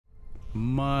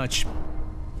Much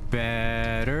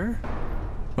better.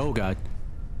 Oh god.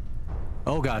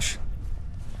 Oh gosh.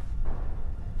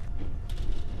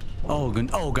 Oh god.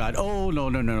 Oh god. Oh no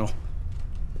no no no.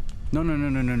 No no no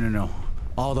no no no no.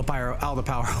 All the power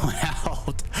went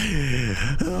out.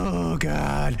 Oh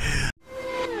god.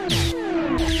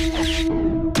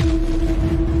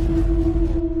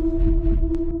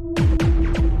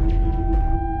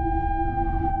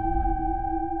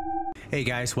 Hey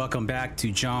guys, welcome back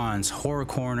to John's Horror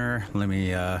Corner. Let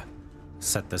me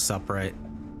set this up right.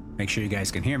 Make sure you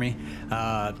guys can hear me.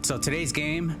 So today's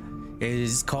game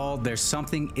is called There's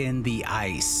Something in the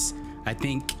Ice. I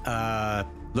think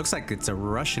looks like it's a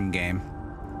Russian game.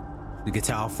 You can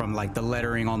tell from like the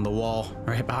lettering on the wall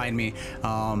right behind me.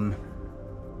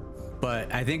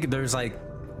 But I think there's like,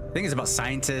 I think it's about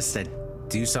scientists that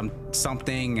do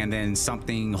something and then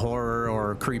something horror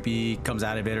or creepy comes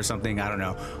out of it or something. I don't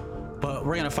know. But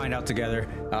we're gonna find out together.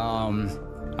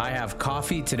 I have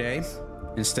coffee today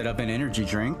instead of an energy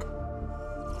drink.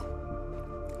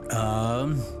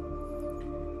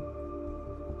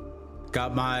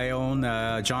 Got my own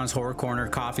John's Horror Corner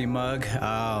coffee mug.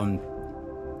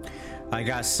 I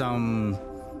got some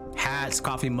hats,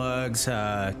 coffee mugs,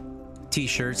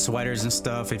 t-shirts, sweaters and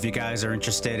stuff. If you guys are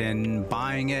interested in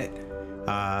buying it,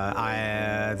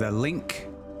 the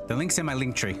link's in my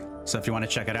link tree. So if you want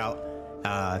to check it out,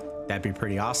 that'd be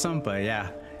pretty awesome. But yeah,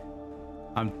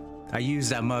 I use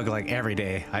that mug like every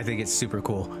day. I think it's super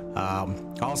cool.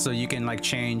 Also, you can like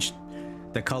change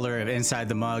the color of inside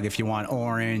the mug if you want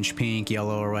orange, pink,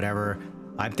 yellow, or whatever.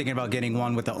 I'm thinking about getting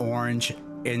one with the orange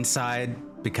inside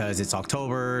because it's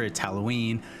October, it's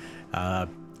Halloween,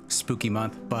 spooky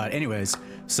month. But anyways,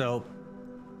 so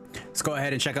let's go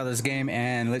ahead and check out this game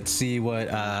and let's see what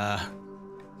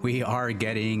we are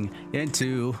getting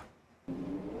into.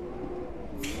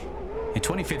 In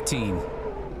 2015,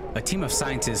 a team of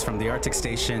scientists from the Arctic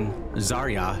station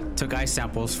Zarya took ice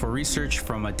samples for research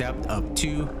from a depth of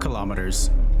 2 kilometers.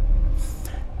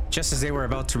 Just as they were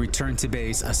about to return to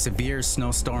base, a severe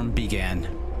snowstorm began.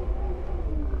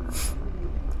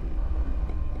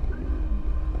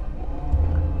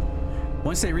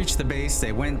 Once they reached the base,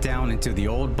 they went down into the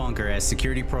old bunker as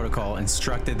security protocol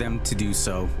instructed them to do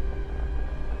so.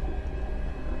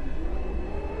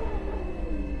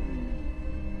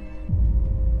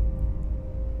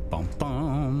 Bum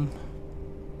bum.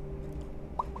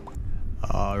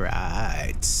 All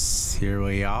right, here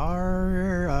we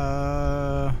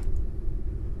are.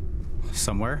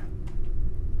 Somewhere.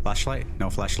 Flashlight? No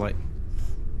flashlight.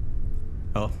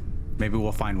 Oh, maybe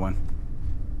we'll find one.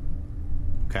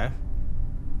 Okay.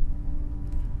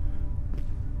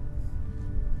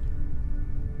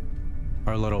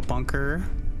 Our little bunker.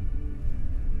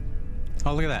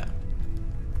 Oh, look at that.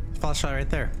 Flashlight right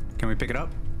there. Can we pick it up?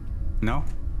 No?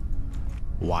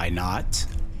 Why not?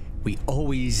 We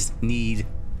always need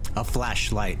a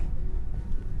flashlight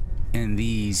in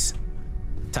these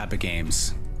type of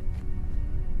games.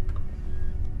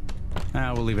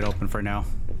 We'll leave it open for now.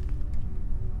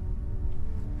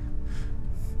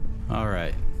 All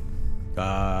right.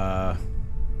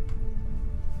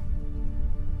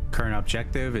 Current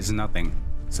objective is nothing.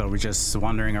 So we're just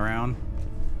wandering around.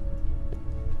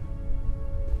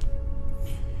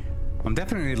 I'm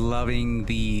definitely loving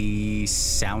the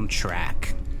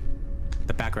soundtrack.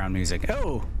 The background music.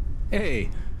 Oh,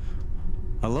 hey.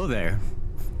 Hello there.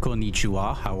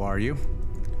 Konnichiwa, how are you?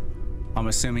 I'm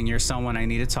assuming you're someone I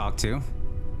need to talk to.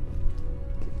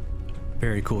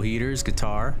 Very cool heaters,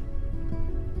 guitar.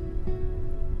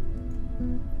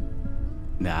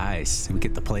 Nice, we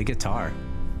get to play guitar.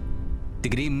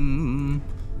 Diggity.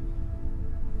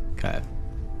 Okay.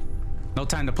 No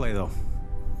time to play though.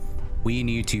 We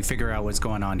need to figure out what's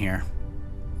going on here.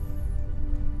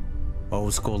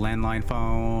 Old school landline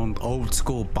phone, old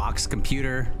school box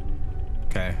computer.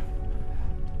 Okay.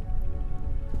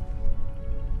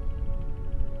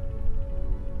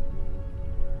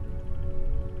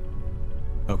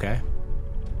 Okay.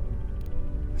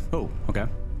 Oh, okay.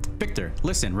 Victor,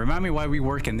 listen, remind me why we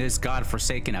work in this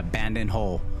godforsaken abandoned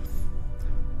hole.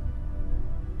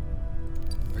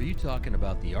 Are you talking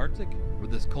about the Arctic or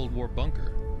this Cold War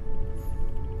bunker?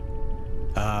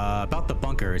 About the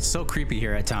bunker. It's so creepy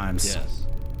here at times. Yes,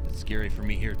 it's scary for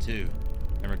me here too.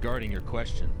 And regarding your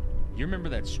question, you remember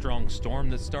that strong storm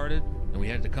that started and we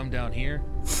had to come down here?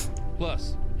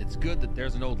 Plus, it's good that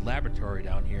there's an old laboratory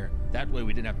down here. That way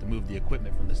we didn't have to move the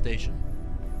equipment from the station.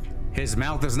 His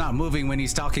mouth is not moving when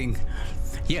he's talking.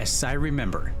 Yes, I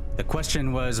remember. The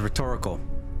question was rhetorical.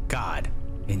 God,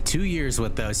 in 2 years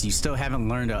with us, you still haven't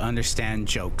learned to understand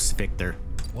jokes, Victor.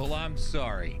 Well, I'm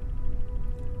sorry.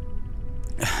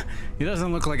 He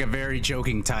doesn't look like a very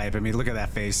joking type. I mean, look at that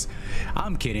face.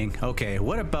 I'm kidding. Okay,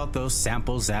 what about those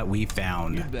samples that we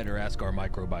found? You'd better ask our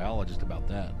microbiologist about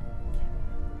that.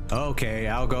 Okay,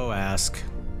 I'll go ask.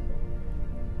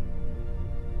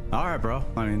 All right, bro.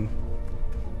 I mean,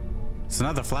 it's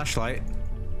another flashlight.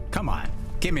 Come on,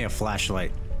 give me a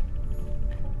flashlight.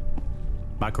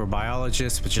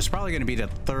 Microbiologist, which is probably going to be the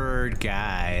third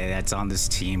guy that's on this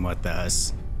team with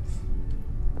us.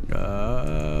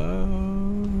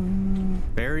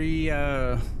 Very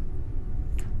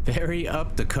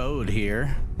up the code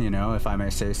here, you know, if I may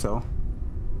say so.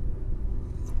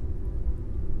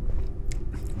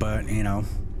 But, you know,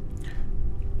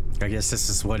 I guess this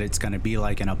is what it's going to be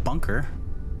like in a bunker.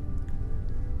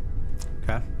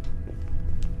 Okay.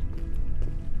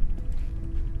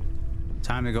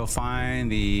 Time to go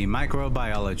find the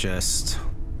microbiologist.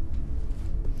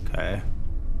 Okay.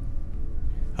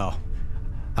 Oh,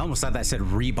 I almost thought that said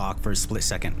Reebok for a split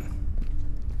second.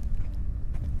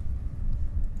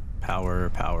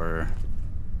 Power.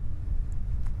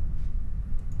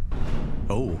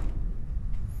 Oh.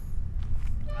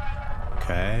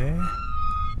 Okay.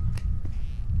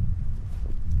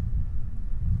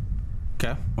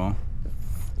 Okay, well,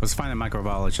 let's find the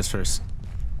microbiologist first.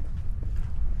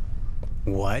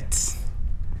 What?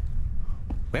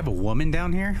 We have a woman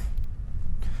down here?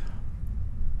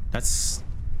 That's...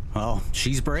 well,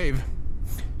 she's brave.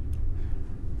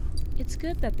 It's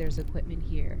good that there's equipment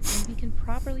here, and we can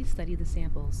properly study the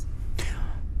samples.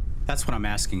 That's what I'm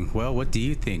asking. Well, what do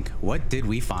you think? What did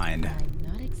we find?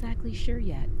 I'm not exactly sure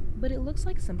yet, but it looks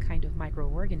like some kind of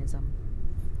microorganism.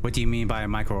 What do you mean by a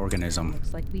microorganism?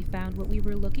 Looks like we found what we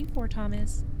were looking for,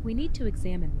 Thomas. We need to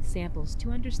examine the samples to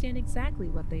understand exactly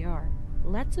what they are.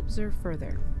 Let's observe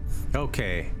further.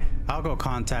 Okay, I'll go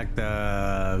contact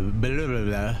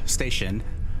the station.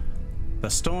 The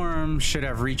storm should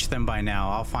have reached them by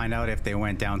now. I'll find out if they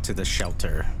went down to the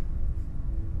shelter.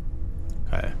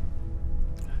 Okay.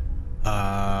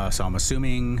 So I'm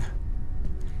assuming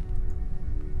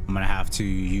I'm gonna have to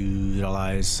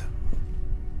utilize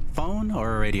phone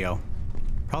or a radio.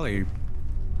 Probably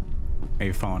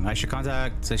maybe phone. I should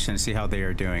contact station and see how they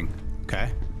are doing.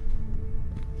 Okay.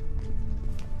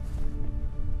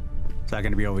 Is that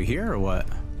gonna be over here or what?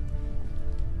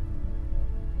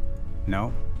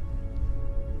 No.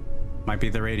 Might be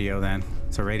the radio then.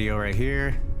 It's a radio right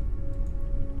here.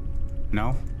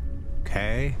 No?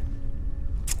 Okay.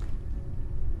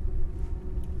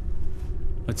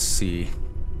 Let's see.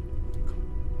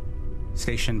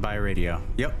 Station by radio.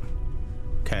 Yep.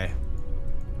 Okay.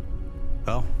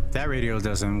 Well, that radio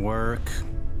doesn't work.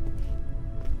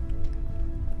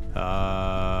 Is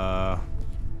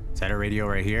that a radio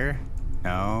right here?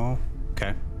 No.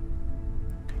 Okay.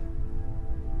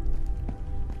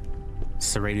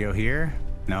 Is the radio here?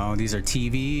 No, these are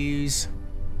TVs.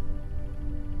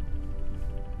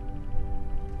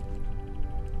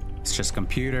 It's just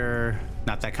computer,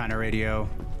 not that kind of radio.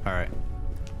 All right.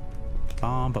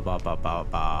 Ba ba ba ba ba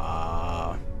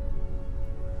ba.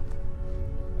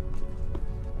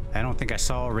 I don't think I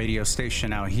saw a radio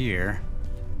station out here.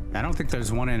 I don't think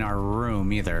there's one in our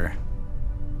room either.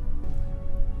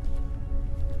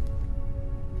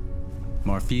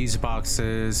 More fuse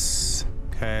boxes.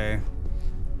 Okay.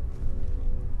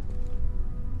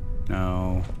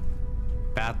 No.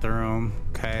 Bathroom.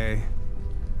 Okay.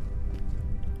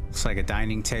 Looks like a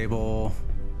dining table.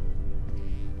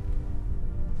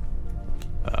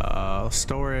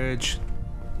 Storage.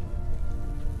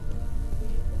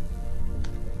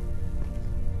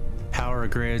 Power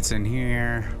grids in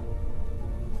here.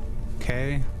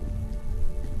 Okay.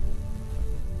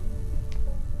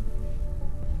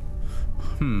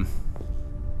 I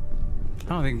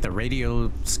don't think the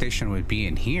radio station would be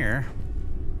in here.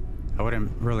 I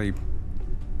wouldn't really...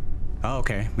 oh,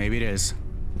 okay. Maybe it is.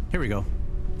 Here we go.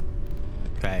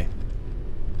 Okay.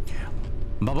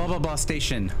 Blah, blah, blah, blah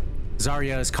station.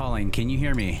 Zarya is calling. Can you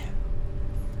hear me?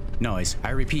 Noise.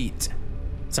 I repeat.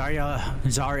 Zarya.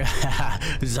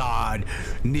 Zod.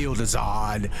 Neil to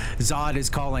Zod. Zod is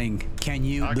calling. Can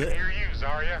you... I can hear you,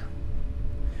 Zarya.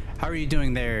 How are you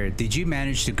doing there? Did you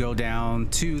manage to go down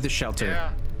to the shelter?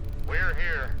 Yeah, we're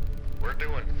here. We're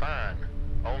doing fine.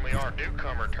 Only our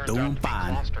newcomer turns out to be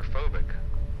claustrophobic.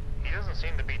 He doesn't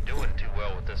seem to be doing too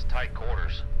well with this tight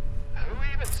quarters. Who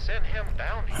even sent him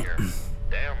down here?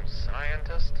 Damn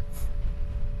scientist.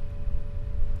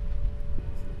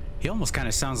 He almost kind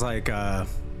of sounds like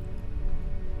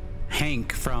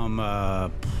Hank from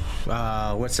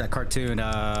what's that cartoon?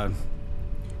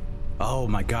 Oh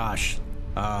my gosh,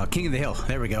 King of the Hill.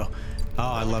 There we go. Oh,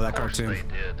 I love that cartoon. They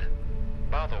did.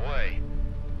 By the way,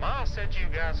 Miles said you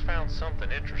guys found something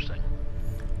interesting.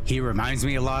 He reminds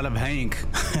me a lot of Hank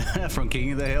from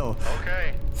King of the Hill.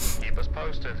 Okay, keep us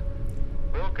posted.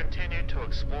 We'll continue to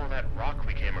explore that rock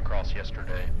we came across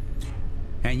yesterday.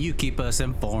 And you keep us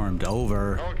informed.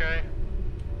 Over. Okay,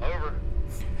 over.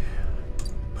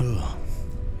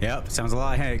 Yep, sounds a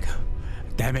lot like Hank.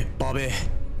 Damn it, Bobby.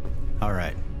 All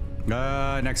right.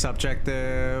 Next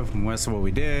objective. That's what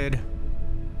we did.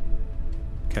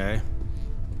 Okay.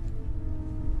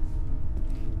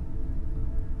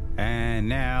 And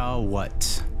now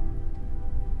what?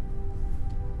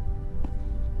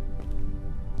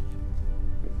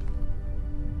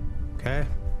 Okay.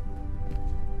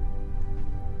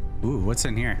 Ooh, what's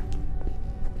in here?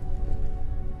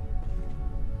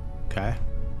 Okay.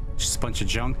 Just a bunch of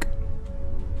junk.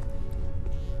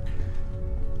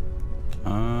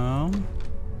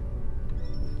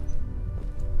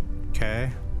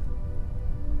 Okay.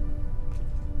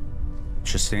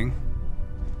 Interesting.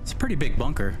 It's a pretty big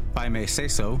bunker, if I may say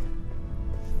so.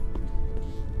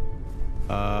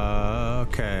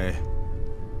 Okay.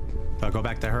 Do I go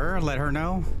back to her and let her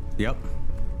know? Yep.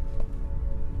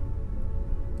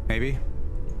 Maybe.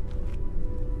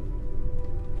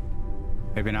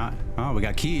 Maybe not. Oh, we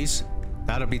got keys.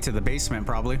 That'll be to the basement,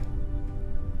 probably.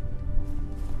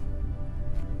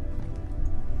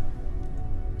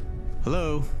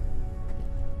 Hello?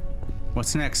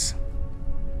 What's next?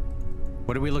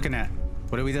 What are we looking at?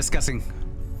 What are we discussing?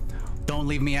 Don't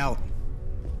leave me out.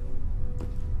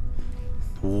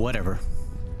 Whatever.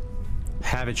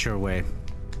 Have it your way.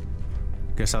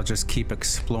 Guess I'll just keep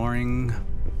exploring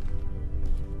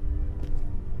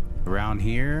around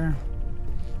here.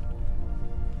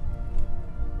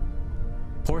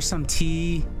 Pour some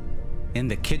tea in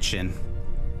the kitchen.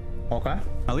 Okay.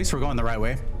 At least we're going the right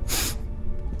way.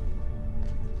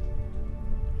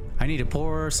 I need to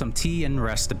pour some tea and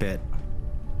rest a bit.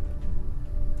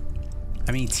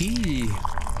 I mean, tea,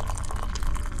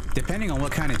 depending on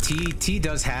what kind of tea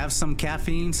does have some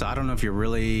caffeine, so I don't know if you're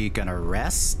really gonna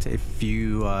rest if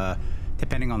you,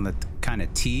 depending on the kind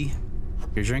of tea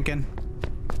you're drinking.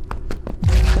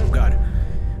 Oh God.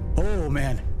 Oh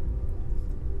man.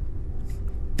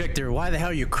 Victor, why the hell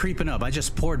are you creeping up? I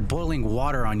just poured boiling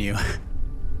water on you.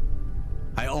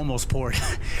 I almost poured.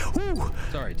 Woo!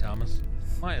 Sorry, Thomas.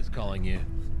 Maya's calling you.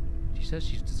 She says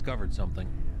she's discovered something.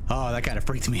 Oh, that kind of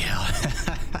freaked me out.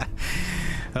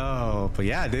 Oh, but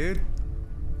yeah, dude.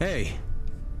 Hey.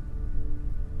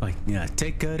 Like, yeah,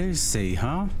 take it easy,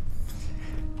 huh?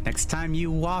 Next time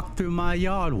you walk through my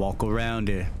yard, walk around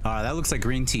it. All right, that looks like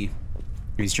green tea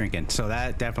he's drinking. So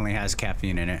that definitely has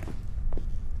caffeine in it.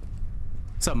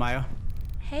 What's up, Maya?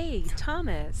 Hey,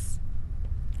 Thomas.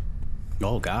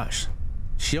 Oh, gosh.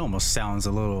 She almost sounds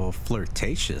a little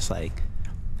flirtatious, like,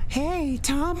 hey,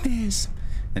 Thomas.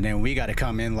 And then we got to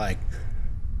come in like,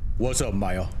 what's up,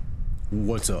 Maya?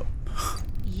 What's up?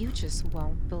 You just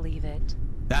won't believe it.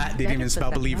 That didn't even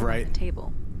spell believe right. On the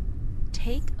table.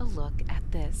 Take a look at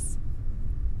this.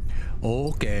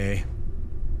 Okay.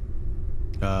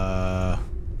 Put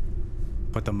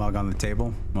the mug on the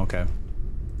table. Okay.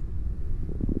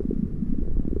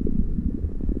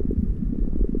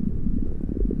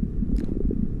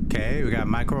 Okay, we got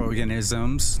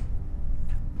microorganisms.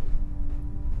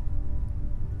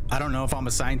 I don't know if I'm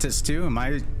a scientist too.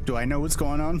 Do I know what's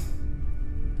going on?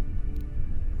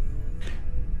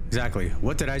 Exactly.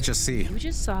 What did I just see? You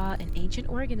just saw an ancient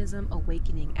organism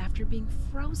awakening after being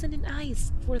frozen in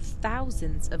ice for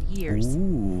thousands of years.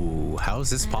 Ooh, how is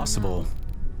this possible?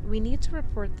 We need to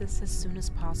report this as soon as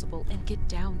possible and get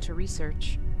down to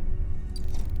research.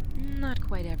 Not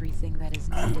quite everything that is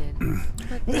needed,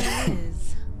 but there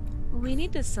is. We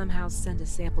need to somehow send a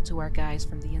sample to our guys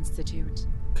from the Institute.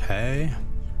 Okay.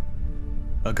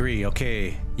 Agree.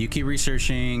 Okay. You keep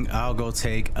researching. I'll go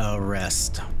take a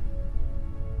rest.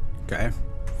 Okay.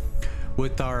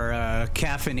 With our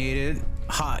caffeinated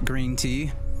hot green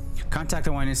tea, contact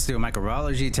the Wine Institute of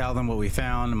Microbiology. Tell them what we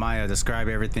found. Maya, describe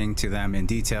everything to them in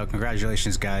detail.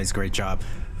 Congratulations, guys. Great job.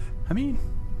 I mean,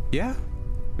 yeah.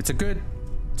 It's a good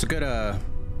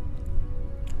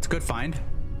find.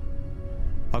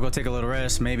 I'll go take a little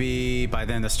rest. Maybe by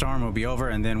then the storm will be over,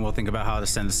 and then we'll think about how to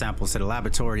send the samples to the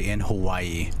laboratory in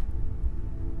Hawaii.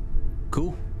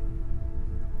 Cool.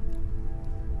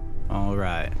 All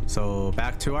right, so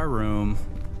back to our room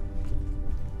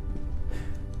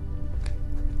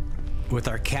with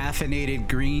our caffeinated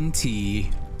green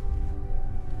tea.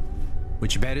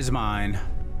 Which bed is mine?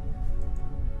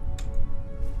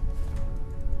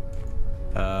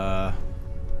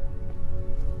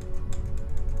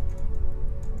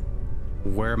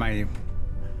 Where am I?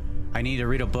 I need to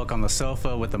read a book on the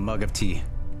sofa with a mug of tea.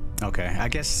 Okay, I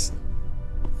guess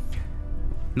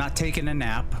Not taking a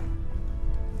nap.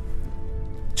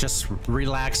 Just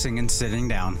relaxing and sitting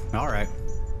down. All right.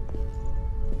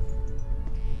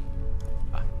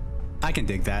 I can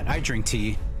dig that. I drink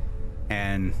tea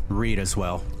and read as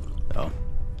well. So.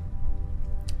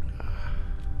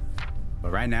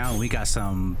 But right now we got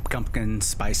some pumpkin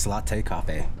spice latte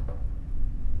coffee.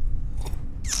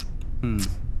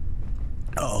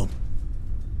 Uh-oh.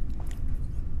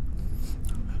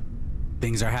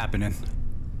 Things are happening.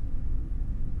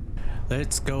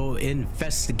 Let's go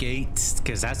investigate,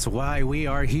 because that's why we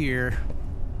are here.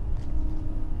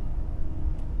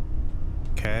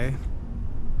 Okay.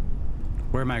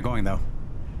 Where am I going, though?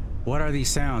 What are these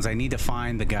sounds? I need to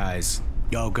find the guys.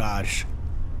 Oh, gosh.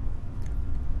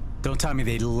 Don't tell me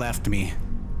they left me.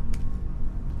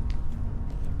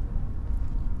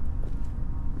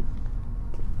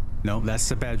 Nope, that's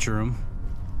the bedroom.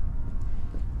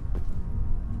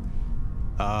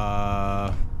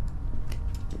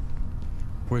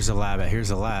 Where's the lab at? Here's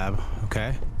the lab.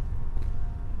 Okay.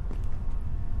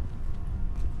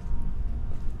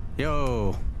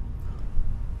 Yo.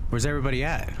 Where's everybody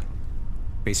at?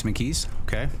 Basement keys.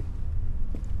 Okay.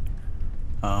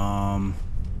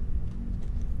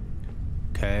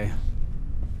 Okay.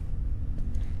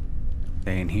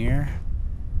 They in here?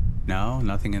 No,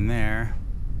 nothing in there.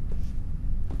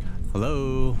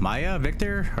 Hello, Maya,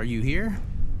 Victor, are you here?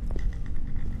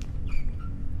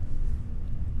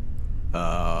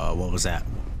 What was that?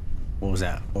 What was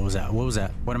that? What was that? What was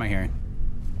that? What am I hearing?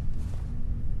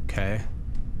 Okay.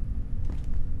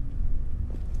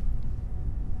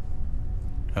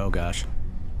 Oh gosh.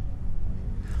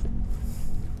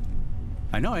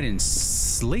 I know I didn't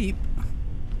sleep.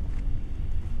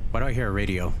 Why do I hear a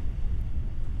radio?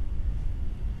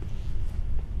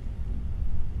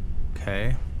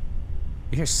 Okay.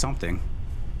 I hear something.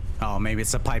 Oh, maybe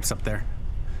it's the pipes up there.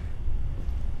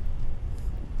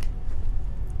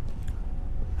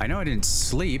 I know I didn't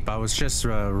sleep. I was just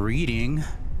reading.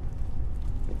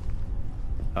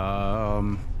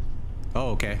 Oh,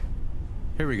 okay.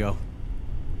 Here we go.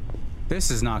 This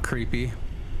is not creepy.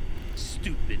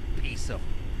 Stupid piece of...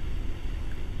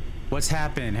 What's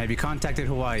happened? Have you contacted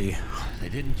Hawaii? They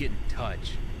didn't get in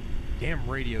touch. Damn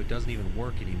radio doesn't even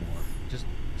work anymore. Just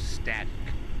static.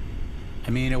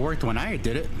 I mean, it worked when I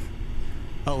did it.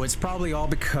 Oh, it's probably all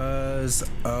because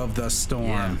of the storm.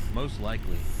 Yeah, most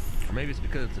likely. Or maybe it's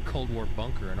because it's a Cold War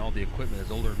bunker and all the equipment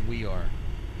is older than we are.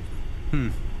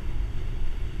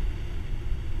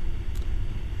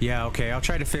 Yeah, okay. I'll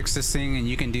try to fix this thing and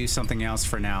you can do something else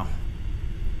for now.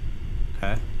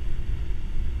 Okay.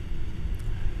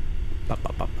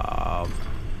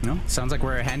 No, sounds like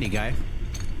we're a handy guy.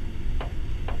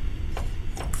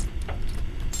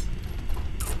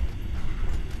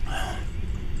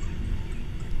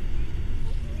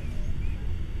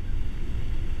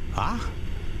 Huh?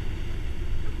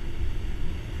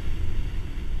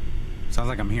 Sounds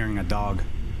like I'm hearing a dog.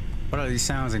 What are these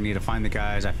sounds? I need to find the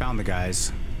guys. I found the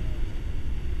guys.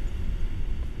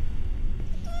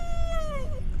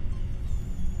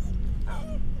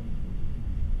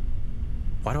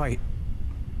 Why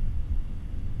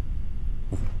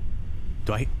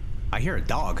do I hear a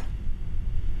dog?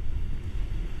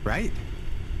 Right?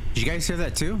 Did you guys hear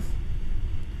that too?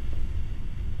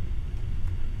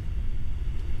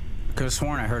 Could have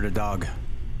sworn I heard a dog.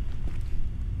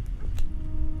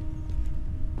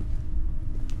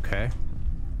 Okay.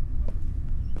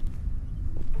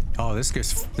 Oh,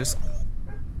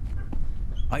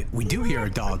 we do hear a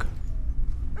dog.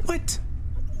 What?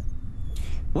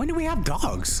 When do we have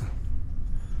dogs?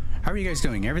 How are you guys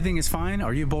doing? Everything is fine?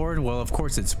 Are you bored? Well, of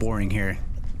course it's boring here.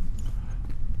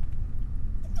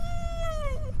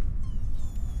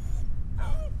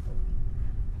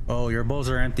 Oh, your bowls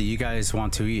are empty. You guys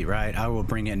want to eat, right? I will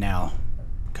bring it now.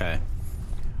 Okay.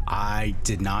 I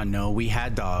did not know we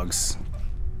had dogs.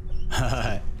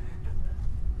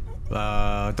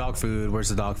 Dog food. Where's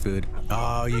the dog food?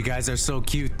 Oh, you guys are so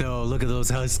cute though. Look at those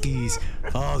huskies.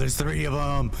 Oh, there's 3 of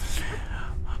them.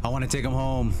 I want to take them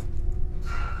home.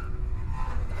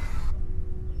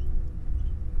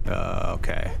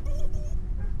 Okay.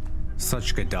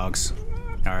 Such good dogs.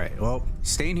 All right. Well,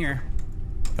 stay in here.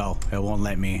 Oh, it won't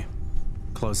let me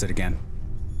close it again.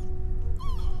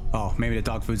 Oh, maybe the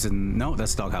dog food's in... No,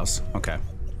 that's the dog house. Okay.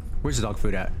 Where's the dog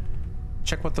food at?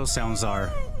 Check what those sounds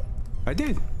are. I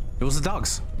did. It was the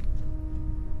dogs.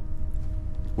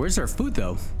 Where's their food,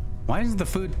 though? Why isn't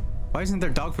there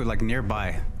dog food, like,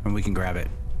 nearby and we can grab it?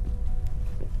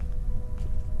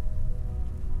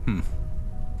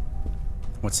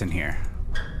 What's in here?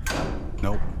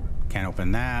 Nope. Can't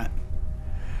open that.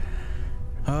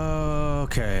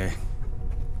 Okay.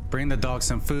 Bring the dogs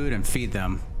some food and feed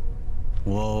them.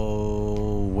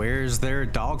 Whoa, where's their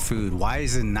dog food? Why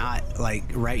is it not like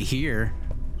right here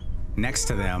next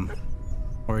to them?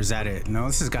 Or is that it? No,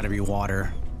 this has got to be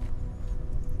water.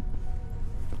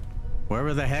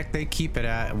 Wherever the heck they keep it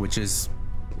at, which is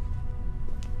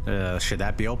should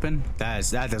that be open?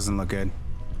 That doesn't look good.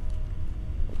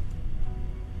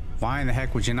 Why in the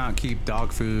heck would you not keep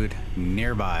dog food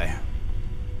nearby?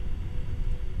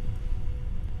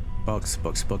 Books.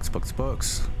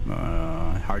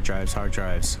 Hard drives.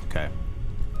 Okay.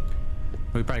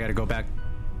 We probably got to go back.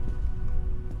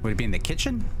 Would it be in the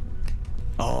kitchen?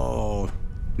 Oh,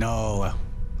 no.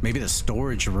 Maybe the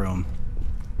storage room.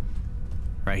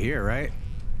 Right here, right?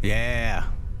 Yeah.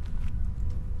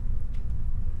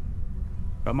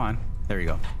 Come on. There you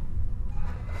go.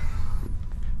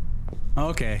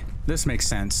 Okay, this makes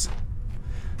sense.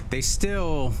 They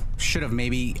still should have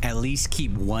maybe at least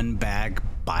keep one bag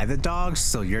by the dogs,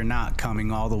 so you're not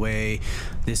coming all the way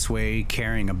this way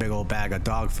carrying a big old bag of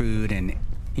dog food and,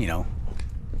 you know,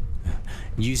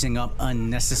 using up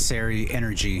unnecessary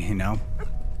energy, you know.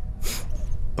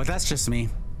 But that's just me.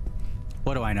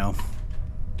 What do I know?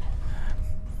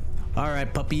 All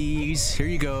right, puppies, here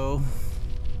you go.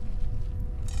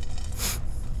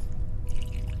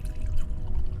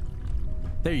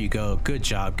 There you go. Good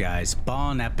job, guys.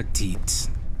 Bon appetit.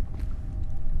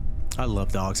 I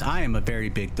love dogs. I am a very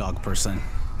big dog person.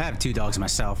 I have 2 dogs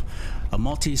myself. A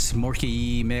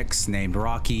Maltese-Morkie mix named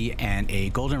Rocky and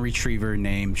a Golden Retriever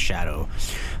named Shadow.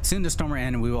 Soon the storm will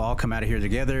end and we will all come out of here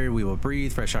together. We will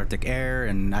breathe fresh Arctic air,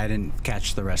 and I didn't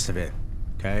catch the rest of it.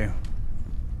 Okay.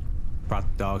 Brought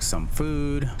the dogs some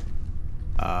food.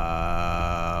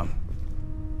 I'll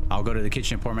go to the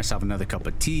kitchen and pour myself another cup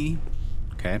of tea.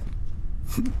 Okay.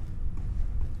 I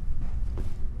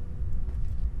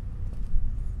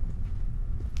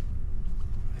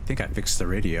think I fixed the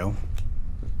radio.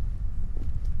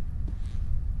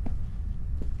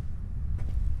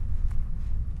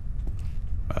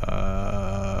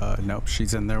 Nope,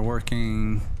 she's in there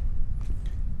working.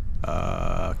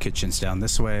 Kitchen's down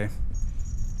this way.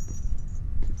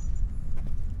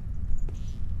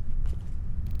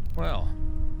 Well,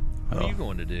 what are you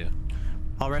going to do?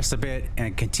 I'll rest a bit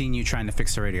and continue trying to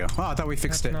fix the radio. Oh, I thought we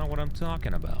fixed it. That's not what I'm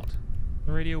talking about.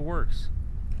 The radio works.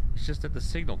 It's just that the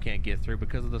signal can't get through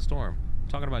because of the storm. I'm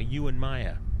talking about you and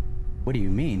Maya. What do you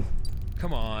mean?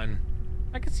 Come on.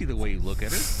 I can see the way you look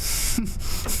at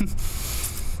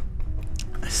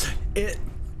it.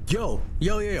 Yo.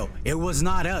 It was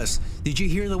not us. Did you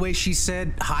hear the way she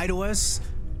said hi to us?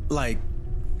 Like,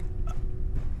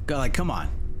 come on.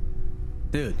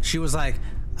 Dude, she was like,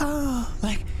 oh,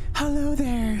 like, hello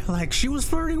there. Like, she was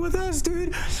flirting with us,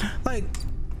 dude. Like,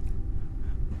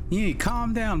 you need to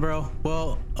calm down, bro.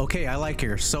 Well, okay, I like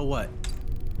her. So what?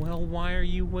 Well, why are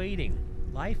you waiting?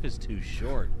 Life is too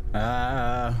short.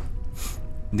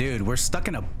 Dude, we're stuck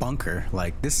in a bunker.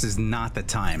 Like, this is not the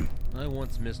time. I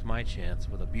once missed my chance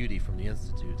with a beauty from the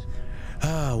Institute.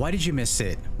 Why did you miss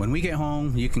it? When we get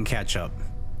home, you can catch up.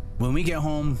 When we get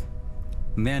home,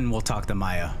 then we'll talk to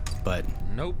Maya. But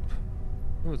nope.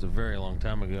 It was a very long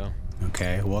time ago.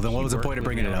 Okay, well then what was the point of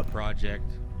bringing it up? Project.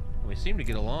 We seemed to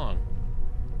get along.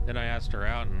 Then I asked her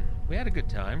out and we had a good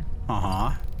time.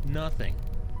 Uh-huh. Nothing.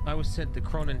 I was sent to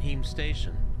Cronenheim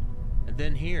Station. And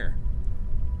then here.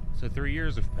 So 3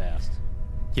 years have passed.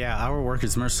 Yeah, our work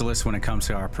is merciless when it comes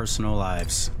to our personal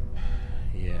lives.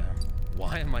 Yeah.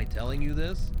 Why am I telling you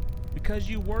this? Because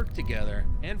you work together,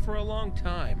 and for a long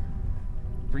time.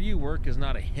 For you, work is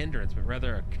not a hindrance, but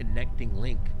rather a connecting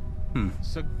link.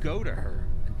 So go to her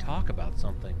and talk about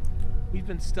something. We've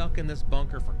been stuck in this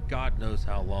bunker for God knows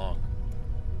how long.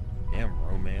 Damn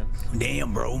romance.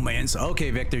 Damn romance.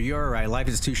 Okay, Victor, you're right. Life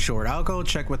is too short. I'll go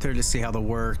check with her to see how the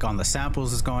work on the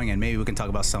samples is going, and maybe we can talk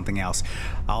about something else.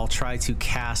 I'll try to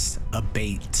cast a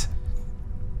bait.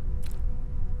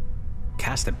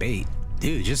 Cast a bait?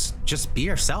 Dude, just be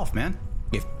yourself, man.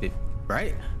 If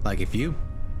right? Like, if you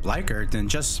like her, then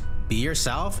just be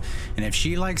yourself. And if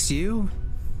she likes you,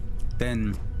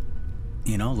 then,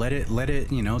 you know, let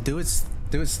it, you know, do its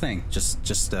thing.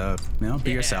 Just you know,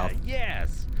 be yourself.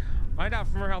 Yes. Find out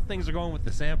from her how things are going with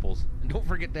the samples. And don't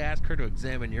forget to ask her to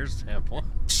examine your sample.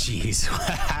 Jeez.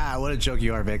 What a joke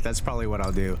you are, Vic. That's probably what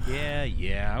I'll do.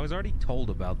 Yeah. I was already told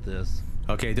about this.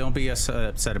 Okay, don't be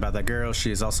upset about that girl.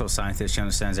 She is also a scientist. She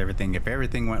understands everything. If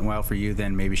everything went well for you,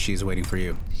 then maybe she's waiting for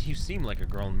you. You seem like a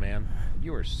grown man.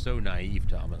 You are so naive,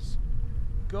 Thomas.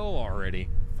 Go already.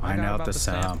 Find out the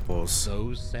samples.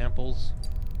 Those samples?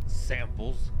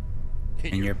 Samples?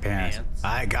 In your pants.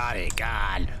 I got it.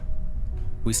 God.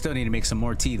 We still need to make some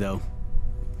more tea, though.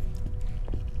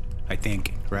 I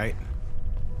think, right?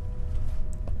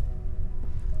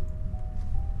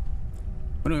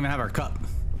 We don't even have our cup.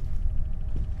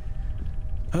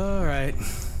 All right.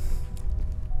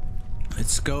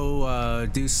 Let's go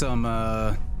do some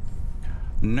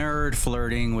nerd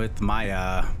flirting with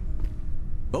Maya.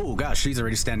 Oh gosh, she's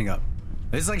already standing up.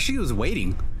 It's like she was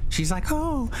waiting. She's like,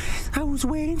 oh, I was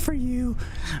waiting for you.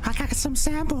 I got some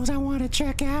samples I want to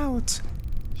check out.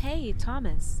 Hey,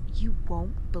 Thomas, you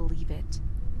won't believe it.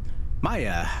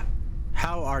 Maya,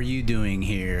 how are you doing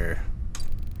here?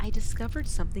 I discovered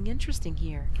something interesting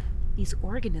here. These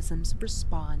organisms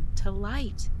respond to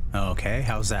light. Okay,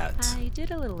 how's that? I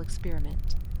did a little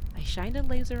experiment. I shined a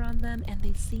laser on them and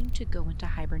they seemed to go into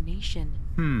hibernation.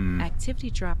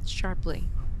 Activity dropped sharply.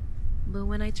 But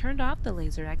when I turned off the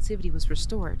laser, activity was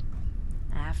restored.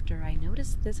 After I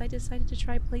noticed this, I decided to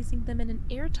try placing them in an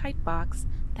airtight box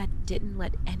that didn't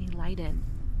let any light in.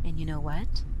 And you know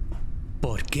what?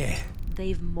 ¿Por qué?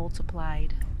 They've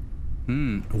multiplied.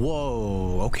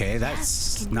 Whoa, okay,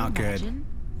 that's not good.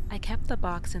 I kept the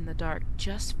box in the dark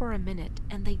just for a minute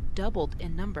and they doubled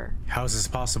in number. How is this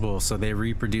possible? So they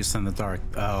reproduce in the dark.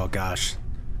 Oh gosh.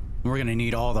 We're gonna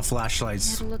need all the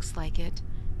flashlights. It looks like it.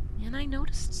 And I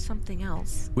noticed something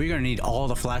else. We're gonna need all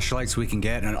the flashlights we can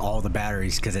get and all the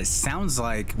batteries, because it sounds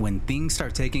like when things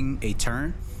start taking a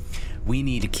turn, we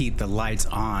need to keep the lights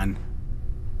on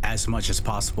as much as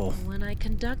possible. When I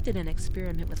conducted an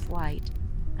experiment with light,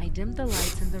 I dimmed the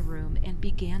lights in the room and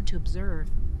began to observe.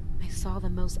 I saw the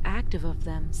most active of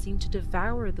them seem to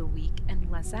devour the weak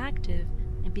and less active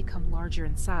and become larger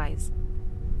in size.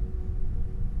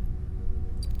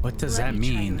 What does that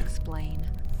mean? Let me try to explain.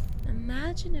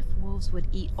 Imagine if wolves would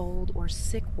eat old or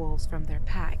sick wolves from their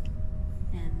pack,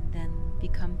 and then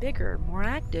become bigger, more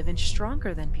active, and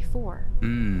stronger than before.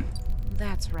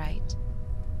 That's right.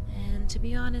 And to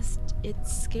be honest, it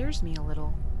scares me a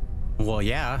little. Well,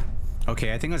 yeah.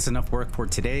 Okay, I think that's enough work for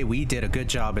today. We did a good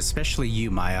job, especially you,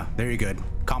 Maya. Very good.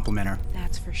 Compliment her.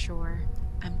 That's for sure.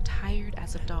 I'm tired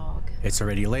as a dog. It's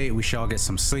already late. We shall get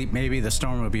some sleep. Maybe the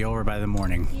storm will be over by the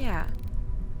morning. Yeah,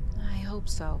 I hope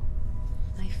so.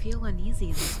 I feel uneasy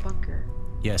in this bunker.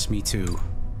 Yes, me too.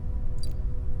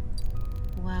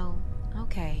 Well,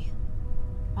 okay.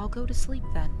 I'll go to sleep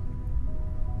then.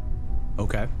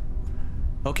 Okay.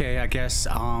 Okay, I guess,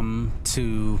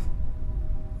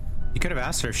 you could have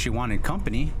asked her if she wanted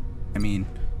company. I mean,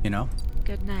 you know.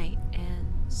 Good night, and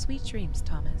sweet dreams,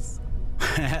 Thomas.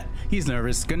 He's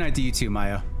nervous. Good night to you too,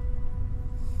 Maya.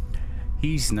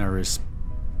 He's nervous.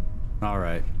 All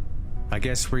right. I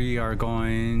guess we are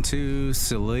going to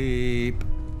sleep.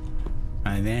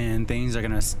 And then things are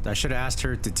gonna... I should have asked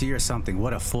her to tea or something.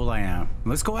 What a fool I am.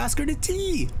 Let's go ask her to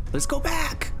tea. Let's go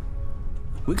back.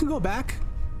 We can go back.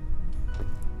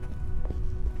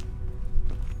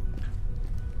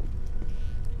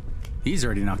 He's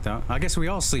already knocked out. I guess we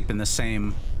all sleep in the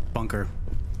same bunker.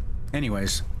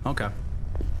 Anyways, okay.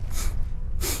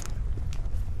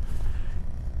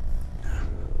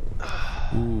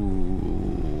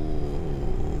 Ooh,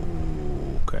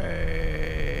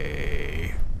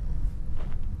 okay.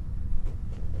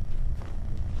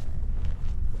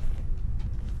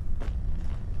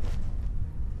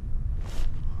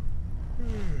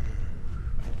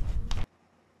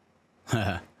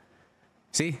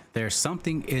 See, there's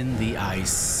something in the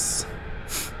ice.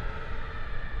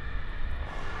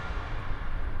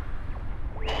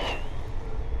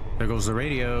 There goes the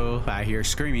radio. I hear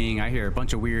screaming. I hear a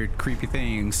bunch of weird, creepy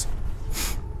things.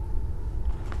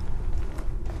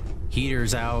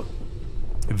 Heater's out.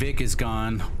 Vic is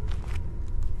gone.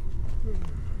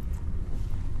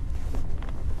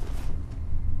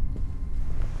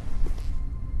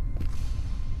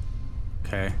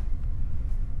 Okay.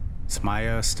 Is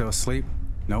Maya still asleep?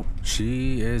 Nope,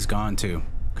 she is gone too.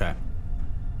 Okay.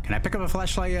 Can I pick up a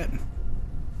flashlight yet?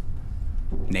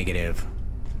 Negative.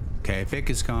 Okay, Vic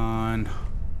is gone.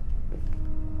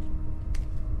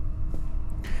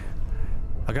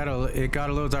 It got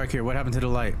a little dark here. What happened to the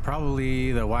light?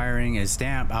 Probably the wiring is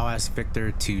damp. I'll ask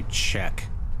Victor to check.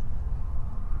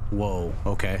 Whoa,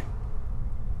 okay.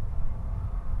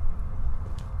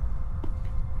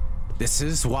 This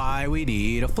is why we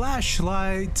need a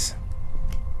flashlight.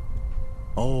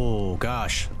 Oh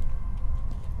gosh.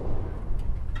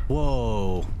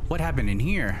 Whoa, what happened in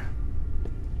here?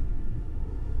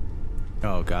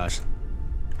 Oh gosh.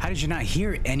 How did you not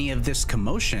hear any of this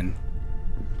commotion?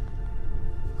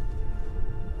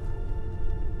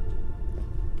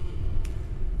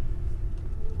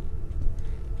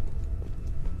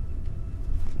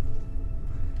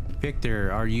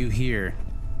 Victor, are you here?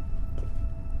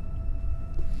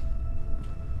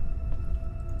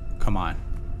 Come on.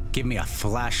 Give me a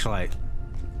flashlight.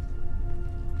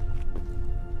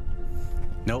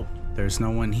 Nope, there's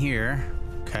no one here.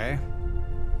 Okay.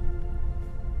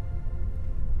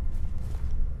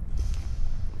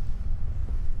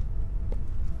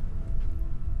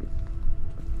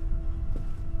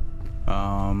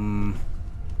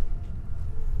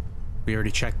 We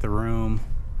already checked the room.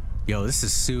 Yo, this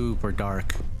is super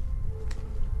dark.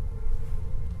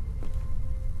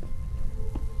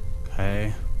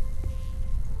 Okay.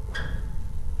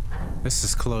 This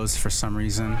is closed for some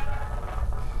reason.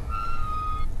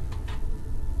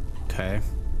 Okay.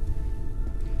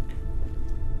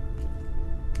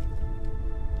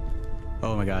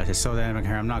 Oh my gosh, it's so damn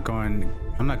here. I'm not going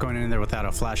in there without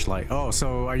a flashlight. Oh,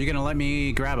 so are you gonna let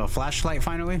me grab a flashlight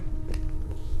finally?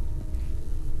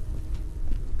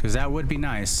 Because that would be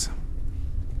nice.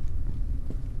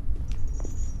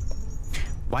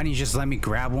 Why didn't you just let me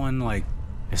grab one like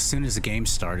as soon as the game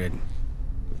started?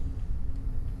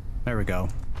 There we go.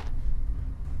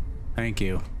 Thank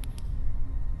you.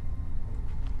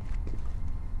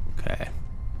 Okay.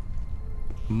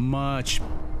 Much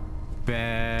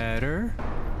better.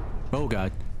 Oh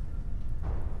god.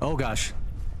 Oh gosh.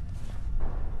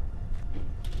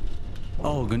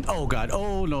 Oh god. Oh god.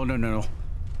 Oh no no no no.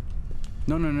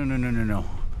 No no no no no no no.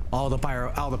 All the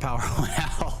power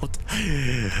went out.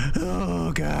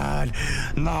 Oh god.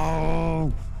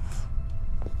 No.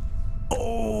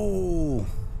 Oh.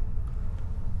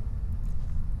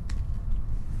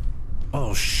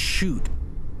 Oh shoot.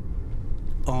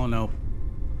 Oh no.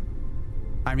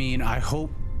 I mean, I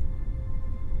hope.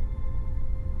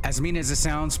 As mean as it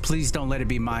sounds, please don't let it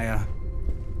be Maya.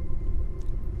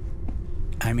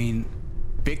 I mean,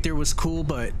 Victor was cool,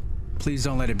 but please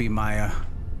don't let it be Maya.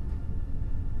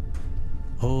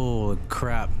 Holy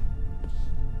crap.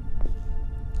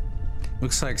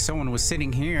 Looks like someone was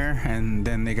sitting here and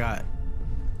then they got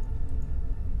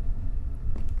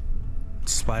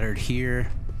splattered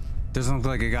here. Doesn't look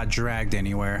like it got dragged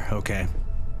anywhere. Okay.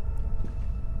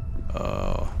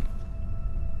 Oh.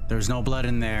 There's no blood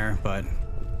in there, but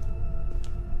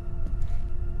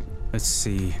let's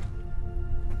see.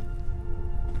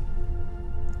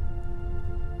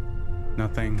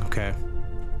 Nothing. Okay.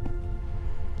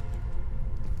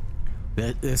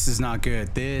 This is not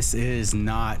good. This is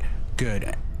not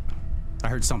good. I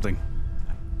heard something.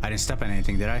 I didn't step on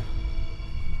anything, did I?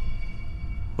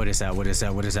 What is that? What is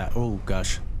that? What is that? Oh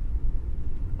gosh.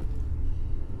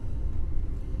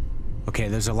 Okay,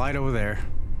 there's a light over there.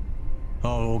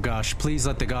 Oh gosh, please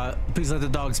let the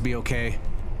dogs be okay.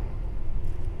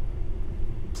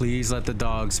 Please let the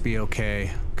dogs be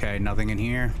okay. Okay, nothing in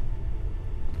here.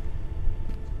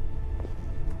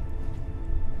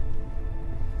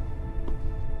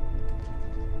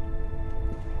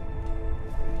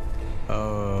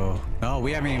 Oh, no,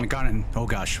 we haven't even gone in. Oh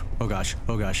gosh, oh gosh,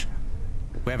 oh gosh.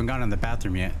 We haven't gone in the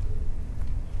bathroom yet.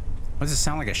 Why does it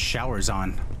sound like a shower's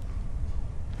on?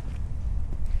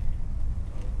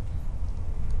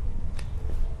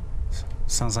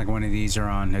 Sounds like one of these are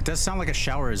on. It does sound like a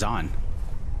shower is on.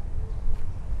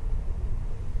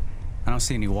 I don't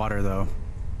see any water though.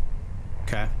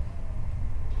 Okay.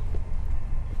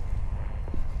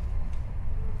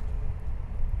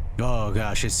 Oh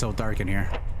gosh, it's so dark in here.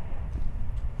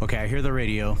 Okay, I hear the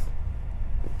radio.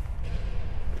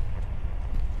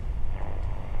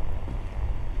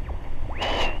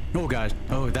 Oh god.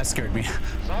 Oh, that scared me.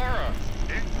 Zara,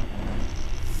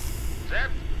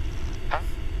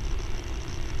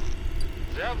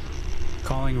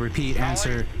 Calling, repeat,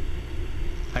 answer.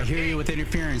 I hear you with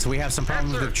interference. We have some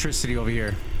problem with electricity over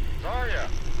here. Zarya.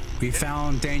 We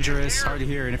found dangerous, hard to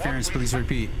hear interference. Please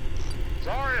repeat.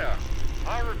 Zarya,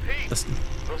 I repeat. The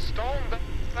stone that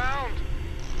found.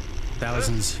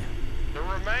 Thousands. The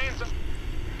remains of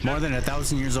More than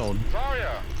 1,000 years old.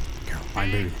 Zarya.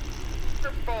 Fine, baby.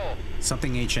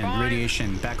 Something ancient,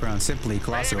 radiation, background, simply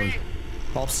colossal,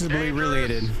 possibly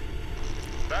related.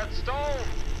 That stone.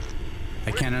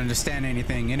 I can't understand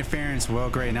anything. Interference. Well,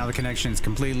 great. Now the connection is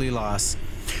completely lost.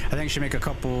 I think I should make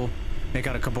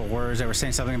out a couple words. They were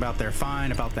saying something about they're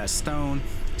fine, about that stone.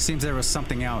 Seems there was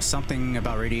something else, something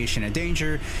about radiation and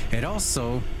danger. It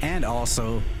also,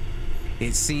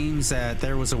 it seems that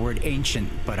there was a word ancient,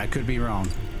 but I could be wrong.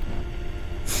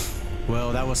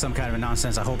 Well, that was some kind of a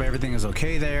nonsense. I hope everything is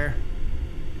okay there.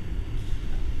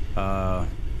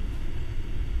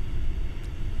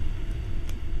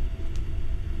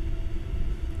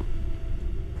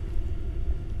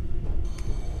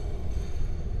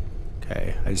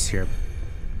 Okay,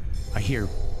 I hear a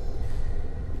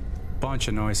bunch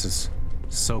of noises.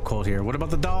 So cold here. What about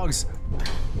the dogs?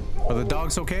 Are the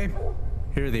dogs okay?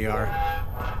 Here they are.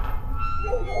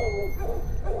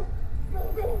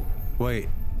 Wait.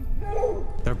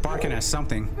 They're barking at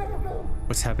something.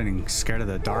 What's happening? Scared of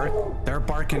the dark? They're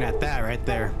barking at that right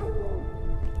there.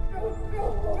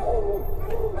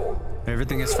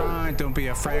 Everything is fine. Don't be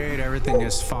afraid. Everything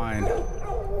is fine.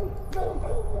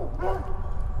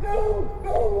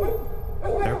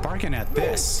 They're barking at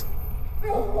this.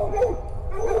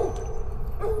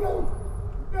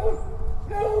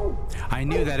 I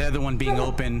knew that other one being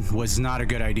open was not a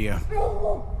good idea.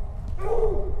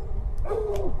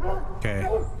 Okay.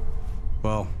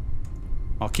 Well,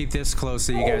 I'll keep this close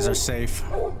so you guys are safe.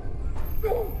 I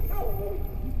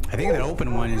think that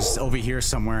open one is over here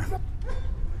somewhere.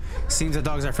 Seems the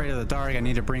dogs are afraid of the dark. I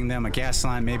need to bring them a gas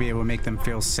lamp. Maybe it will make them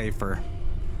feel safer.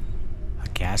 A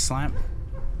gas lamp?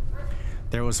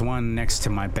 There was one next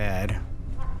to my bed.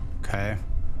 Okay.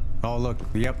 Oh, look.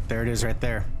 Yep, there it is right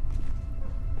there.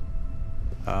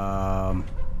 No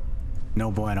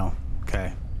bueno.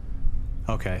 Okay.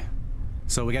 Okay.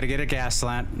 So we got to get a gas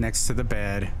lamp next to the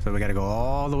bed. So we got to go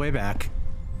all the way back.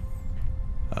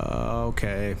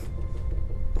 Okay.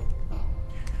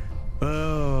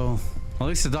 Oh, well, at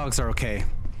least the dogs are okay.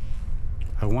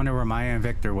 I wonder where Maya and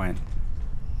Victor went.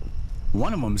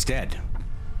 One of them's dead.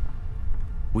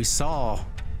 We saw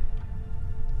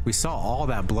all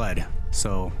that blood.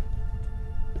 So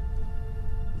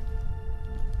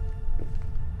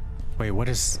wait, what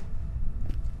is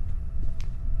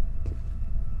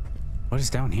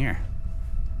down here?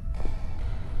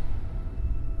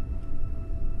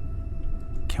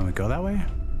 Can we go that way?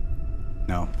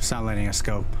 No, it's not letting us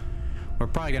go. We're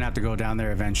probably gonna have to go down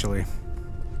there eventually.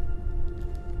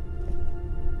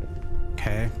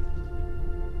 Okay.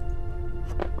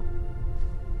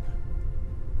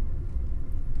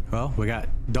 Well, we got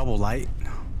double light.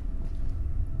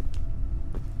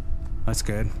 That's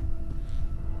good.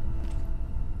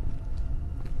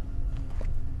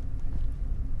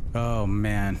 Oh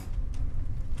man.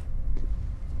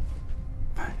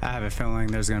 I have a feeling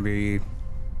there's gonna be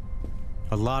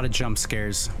a lot of jump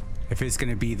scares if it's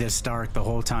gonna be this dark the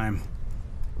whole time.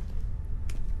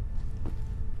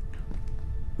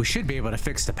 We should be able to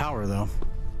fix the power though.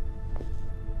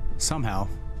 Somehow.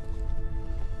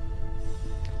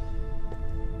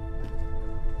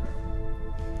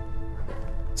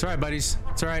 It's alright, buddies.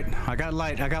 It's alright. I got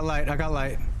light. I got light. I got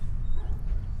light.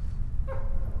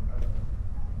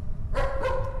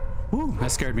 Ooh,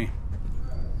 that scared me.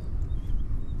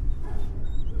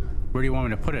 Where do you want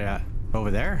me to put it at?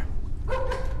 Over there?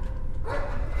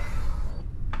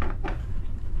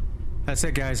 That's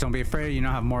it, guys. Don't be afraid. You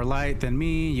don't have more light than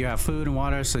me. You have food and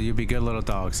water, so you'll be good little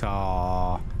dogs.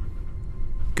 Aww.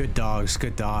 Good dogs.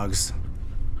 Good dogs.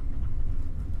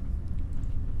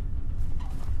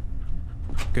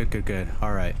 Good, good, good.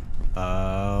 All right.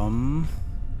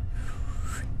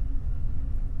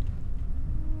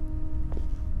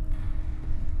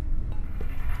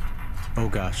 Oh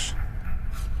gosh.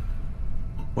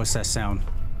 What's that sound?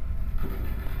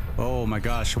 Oh my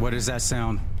gosh, what is that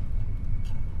sound?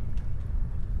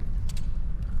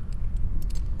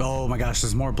 Oh my gosh,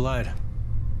 there's more blood.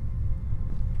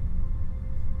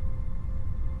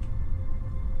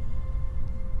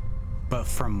 But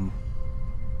from...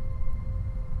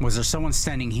 Was there someone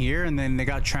standing here and then they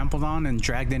got trampled on and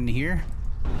dragged into here?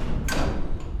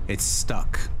 It's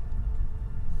stuck.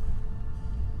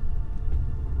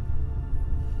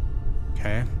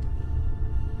 Okay.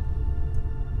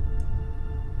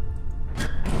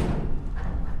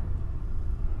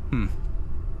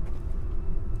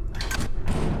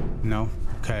 No?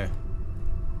 Okay.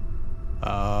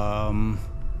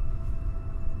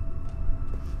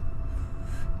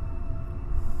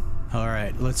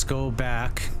 Alright, let's go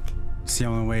back. It's the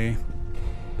only way.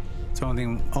 It's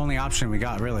the only option we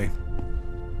got, really.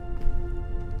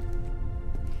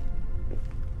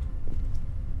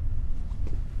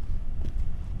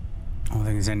 I don't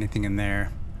think there's anything in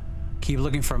there. Keep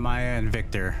looking for Maya and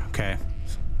Victor. Okay.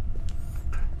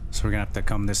 So we're gonna have to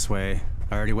come this way.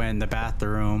 I already went in the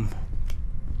bathroom.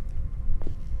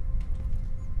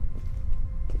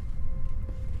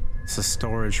 It's a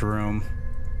storage room.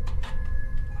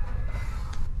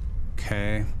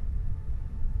 Okay.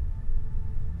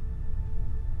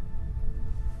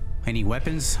 Any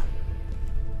weapons?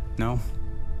 No.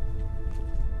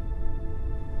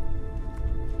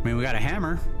 I mean, we got a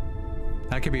hammer.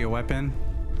 That could be a weapon.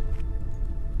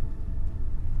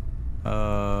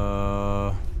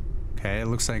 Okay, it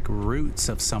looks like roots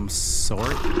of some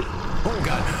sort. Oh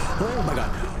god! Oh my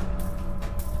god!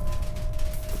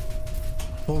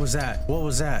 What was that? What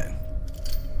was that?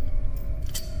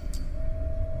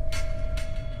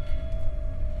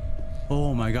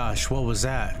 Oh my gosh, what was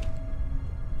that?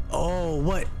 Oh,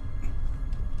 what?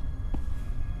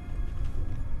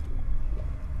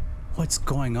 What's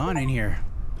going on in here?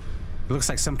 It looks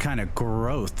like some kind of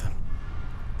growth.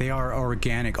 They are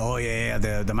organic. Oh yeah,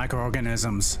 the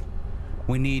microorganisms.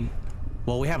 We need,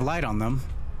 well, we have light on them,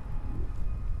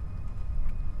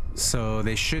 so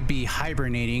they should be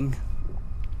hibernating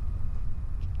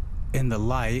in the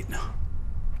light.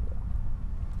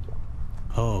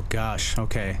 Oh gosh,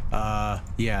 okay.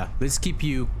 Yeah, let's keep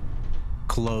you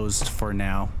closed for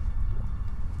now.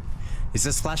 Is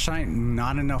this flashlight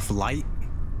not enough light?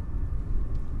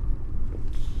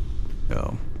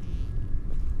 Oh.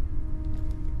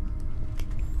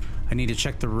 I need to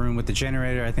check the room with the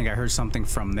generator. I think I heard something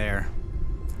from there.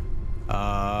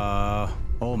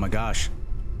 Oh my gosh.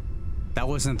 That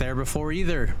wasn't there before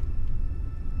either.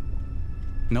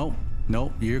 Nope,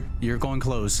 nope, you're going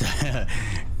closed.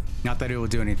 Not that it will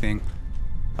do anything.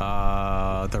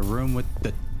 The room with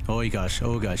the, oh gosh,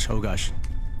 oh gosh, oh gosh.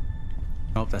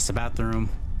 Nope, that's the bathroom.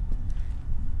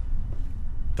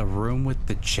 The room with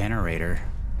the generator.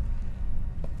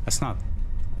 That's not,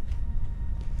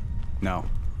 no.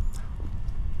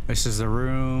 This is the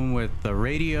room with the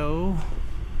radio.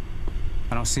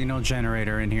 I don't see no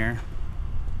generator in here.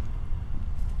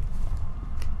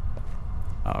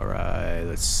 All right,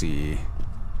 let's see.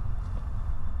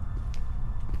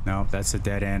 Nope, that's a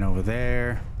dead end over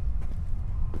there.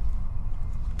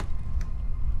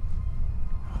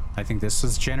 I think this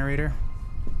was generator.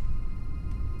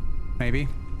 Maybe.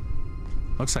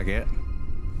 Looks like it.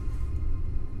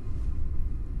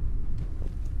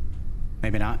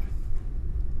 Maybe not.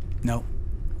 Nope.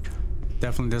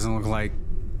 Definitely doesn't look like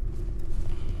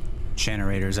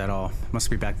generators at all. Must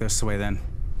be back this way then.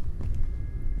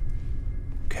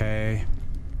 Okay.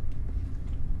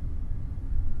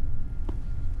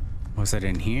 Was that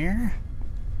in here?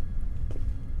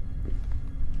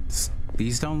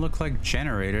 These don't look like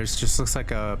generators. Just looks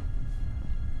like a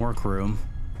workroom.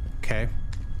 Okay.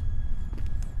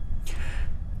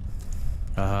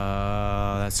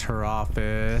 That's her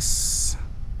office.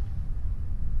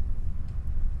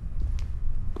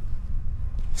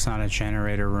 It's not a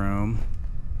generator room.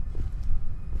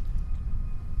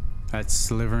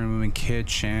 That's living room and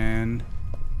kitchen.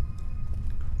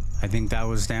 I think that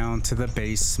was down to the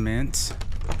basement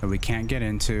that we can't get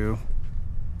into.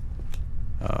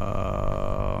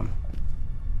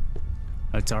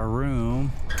 That's our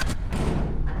room.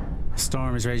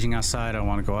 Storm is raging outside. I don't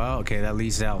want to go out. Okay, that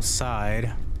leads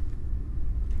outside.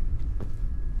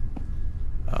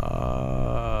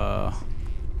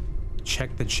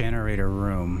 Check the generator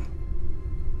room.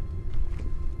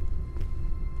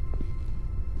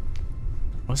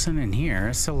 Wasn't in here.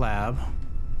 It's a lab.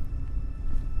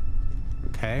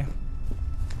 Okay.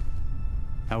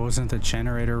 That wasn't the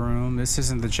generator room. This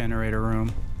isn't the generator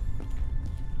room.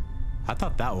 I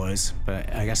thought that was,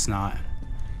 but I guess not.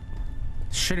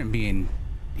 Shouldn't be in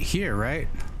here, right?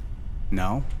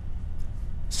 No.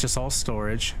 It's just all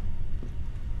storage.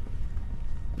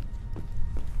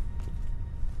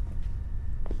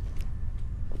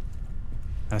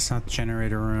 That's not the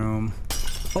generator room.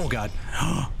 Oh god.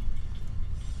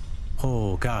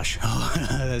 Oh gosh.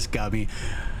 That's got me.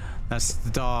 That's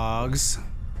the dogs.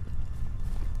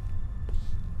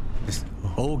 This,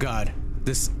 oh god.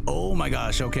 This, oh my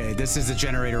gosh. Okay, this is the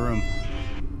generator room.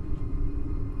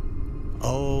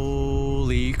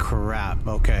 Holy crap.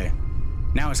 Okay.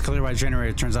 Now it's clear why the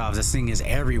generator turns off. This thing is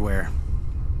everywhere.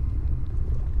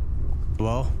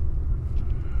 Well,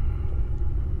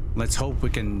 let's hope we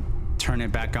can turn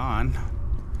it back on.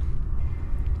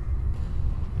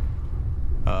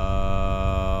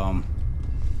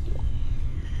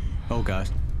 Oh gosh.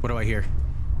 What do I hear?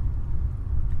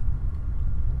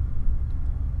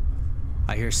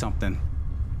 I hear something.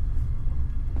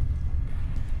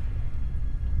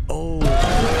 Oh.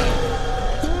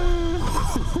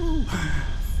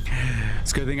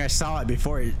 It's a good thing I saw it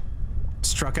before it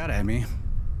struck out at me.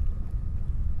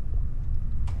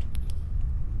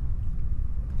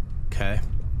 Okay.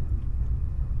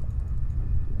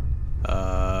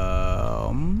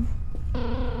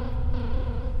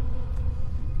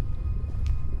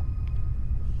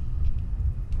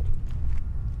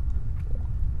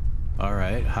 All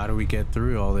right, how do we get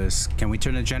through all this? Can we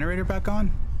turn the generator back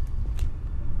on?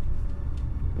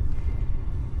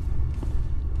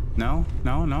 No,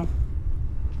 no, no.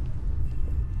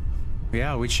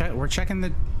 Yeah, we're checking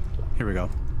the, here we go.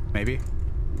 Maybe.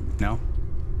 No.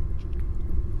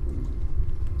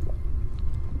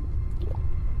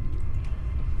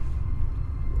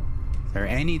 Is there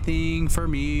anything for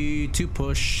me to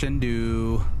push and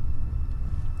do?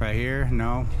 Right here?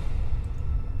 No.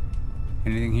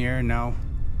 Anything here? No.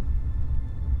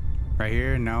 Right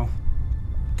here? No.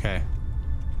 Okay.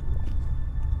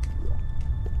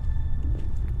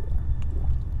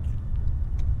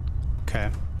 Okay.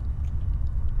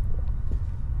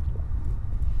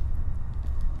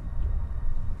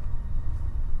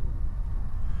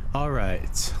 All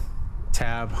right.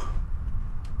 Tab.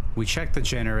 We checked the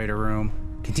generator room.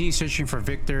 Continue searching for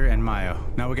Victor and Maya.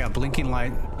 Now we got blinking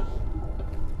light.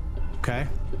 Okay.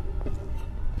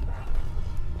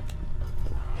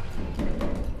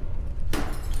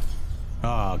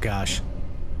 Oh gosh.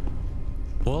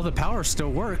 Well, the power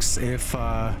still works if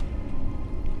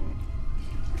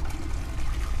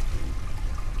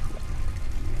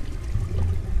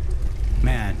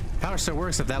man, power still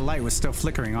works if that light was still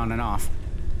flickering on and off.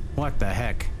 What the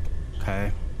heck?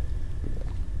 Okay.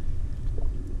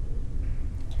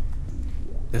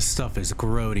 This stuff is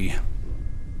grody.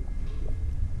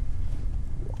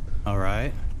 All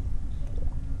right.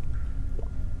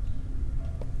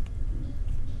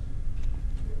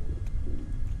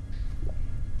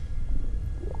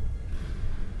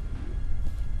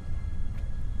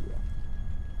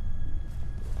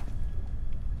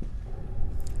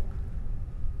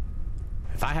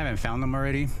 If I haven't found them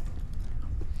already,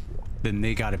 then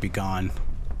they gotta be gone.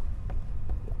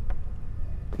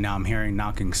 Now I'm hearing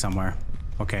knocking somewhere.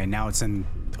 Okay, now it's in...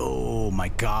 Oh my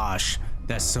gosh.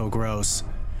 That's so gross.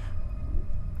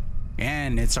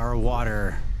 And it's our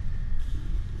water.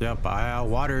 Yep, our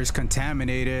water is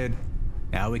contaminated.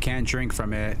 Now we can't drink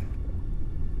from it.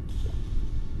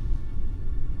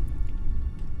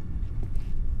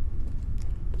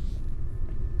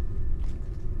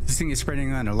 This thing is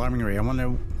spreading at an alarming rate. I wonder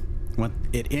what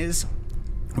it is.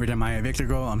 Where did my Victor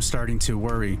go? I'm starting to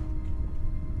worry.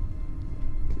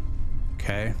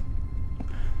 Okay.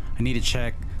 I need to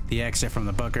check the exit from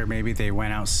the bunker. Maybe they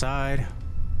went outside.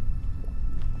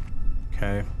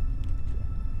 Okay.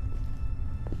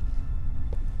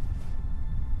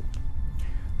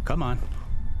 Come on.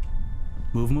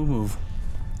 Move, move, move.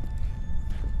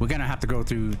 We're gonna have to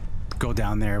go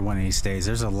down there one of these days.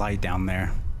 There's a light down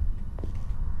there.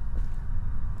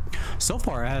 So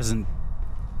far, it hasn't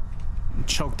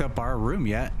choked up our room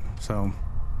yet, so.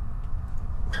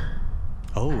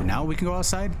 Oh, now we can go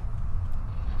outside?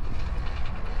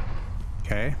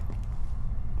 Okay.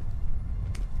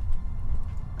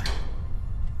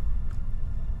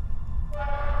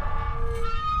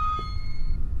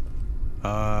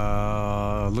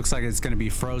 Looks like it's gonna be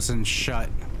frozen shut.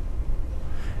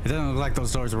 It doesn't look like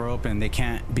those doors were open. They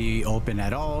can't be open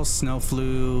at all. Snow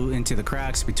flew into the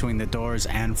cracks between the doors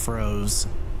and froze.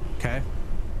 Okay.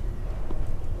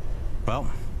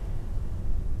 Well,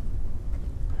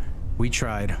 we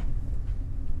tried.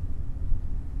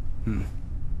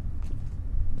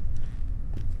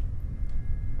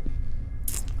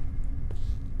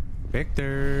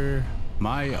 Victor,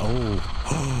 my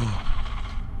oh.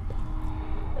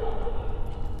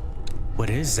 What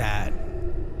is that?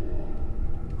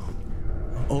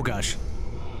 Oh gosh.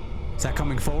 Is that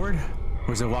coming forward?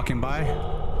 Or is it walking by?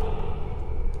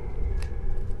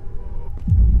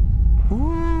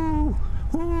 Ooh,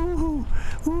 ooh,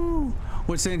 ooh.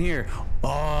 What's in here?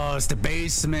 Oh, it's the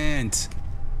basement.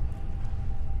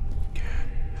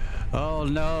 Oh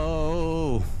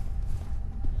no.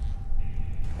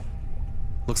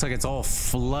 Looks like it's all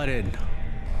flooded.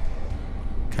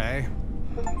 Okay.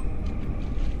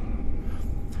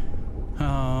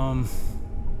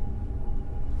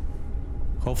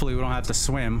 Hopefully we don't have to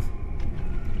swim.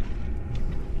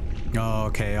 Oh,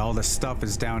 okay, all the stuff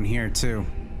is down here too.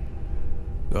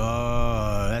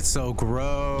 Oh, that's so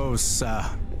gross.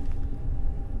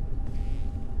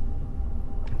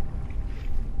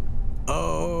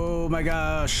 Oh my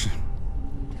gosh.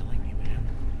 I'm telling you, man.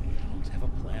 I always have a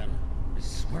plan. I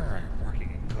swear I'm working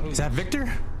in code. Is that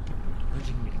Victor?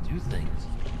 Urging me to do things.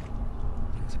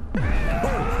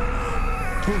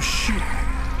 Oh! Oh shoot!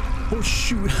 Oh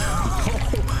shoot!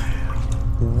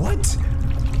 What?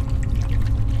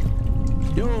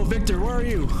 Yo, Victor, where are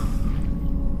you?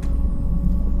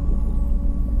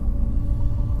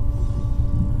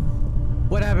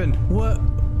 What happened? What?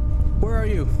 Where are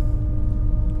you?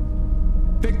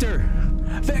 Victor!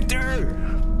 Victor!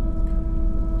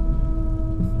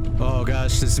 Oh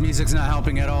gosh, this music's not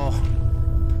helping at all.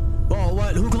 Oh,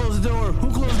 what? Who closed the door? Who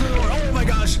closed the door? Oh my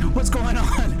gosh, what's going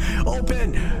on?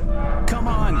 Open! Come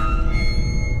on!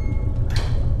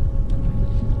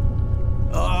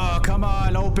 Oh, come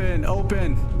on, open,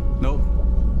 open. Nope.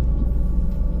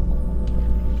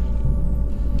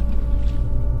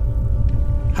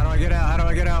 How do I get out? How do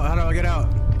I get out? How do I get out?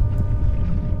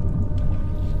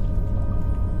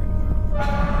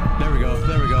 There we go,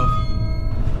 there we go.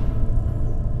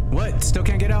 What? Still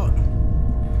can't get out?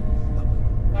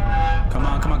 Come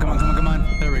on, come on, come on, come on, come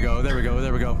on. There we go, there we go,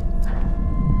 there we go.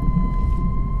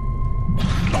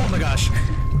 Oh my gosh.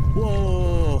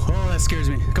 Whoa. Oh, that scares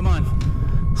me. Come on.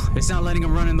 It's not letting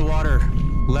him run in the water.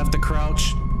 Left to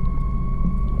crouch.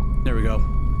 There we go.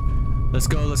 Let's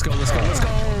go, let's go, let's go, let's go.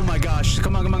 Oh my gosh.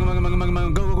 Come on, come on, come on, come on, come on, come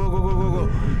on. Go, go, go, go, go, go,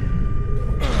 go.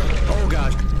 Oh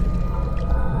gosh.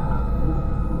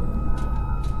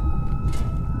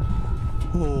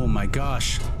 Oh my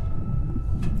gosh.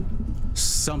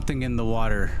 Something in the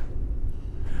water.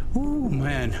 Ooh,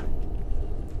 man.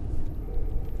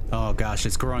 Oh gosh,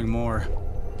 it's growing more.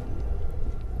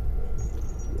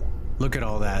 Look at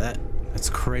all that. That's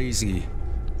crazy.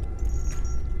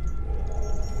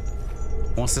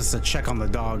 Wants us to check on the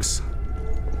dogs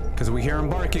because we hear them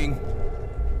barking.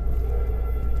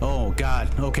 Oh God.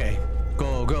 Okay.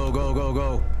 Go, go, go, go,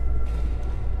 go.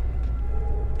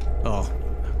 Oh.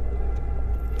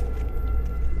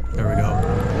 There we go.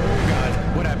 Oh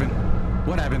God. What happened?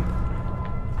 What happened?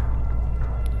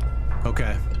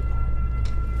 Okay.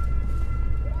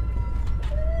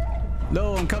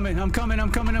 No, I'm coming. I'm coming.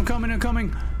 I'm coming. I'm coming. I'm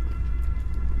coming.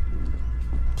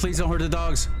 Please don't hurt the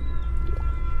dogs.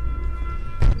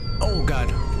 Oh God.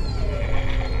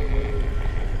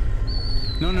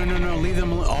 No, no, no, no. Leave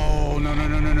them alone. Oh, no, no,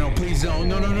 no, no, no. Please don't.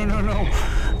 No, no, no, no, no.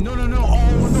 No, no, no.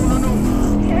 Oh, no, no, no.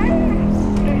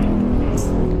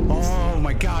 Oh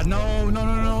my God. No, no,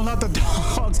 no, no. Not the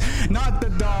dogs. Not the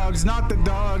dogs. Not the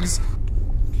dogs.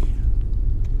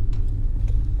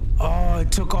 Oh, it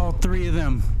took all three of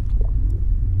them.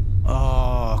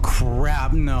 Oh,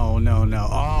 crap. No, no, no.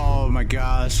 Oh my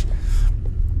gosh.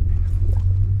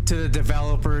 To the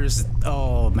developers,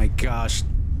 oh my gosh,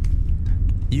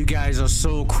 you guys are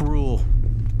so cruel,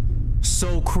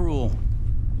 so cruel.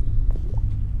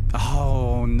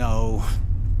 Oh no.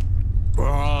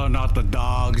 Oh, not the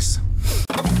dogs.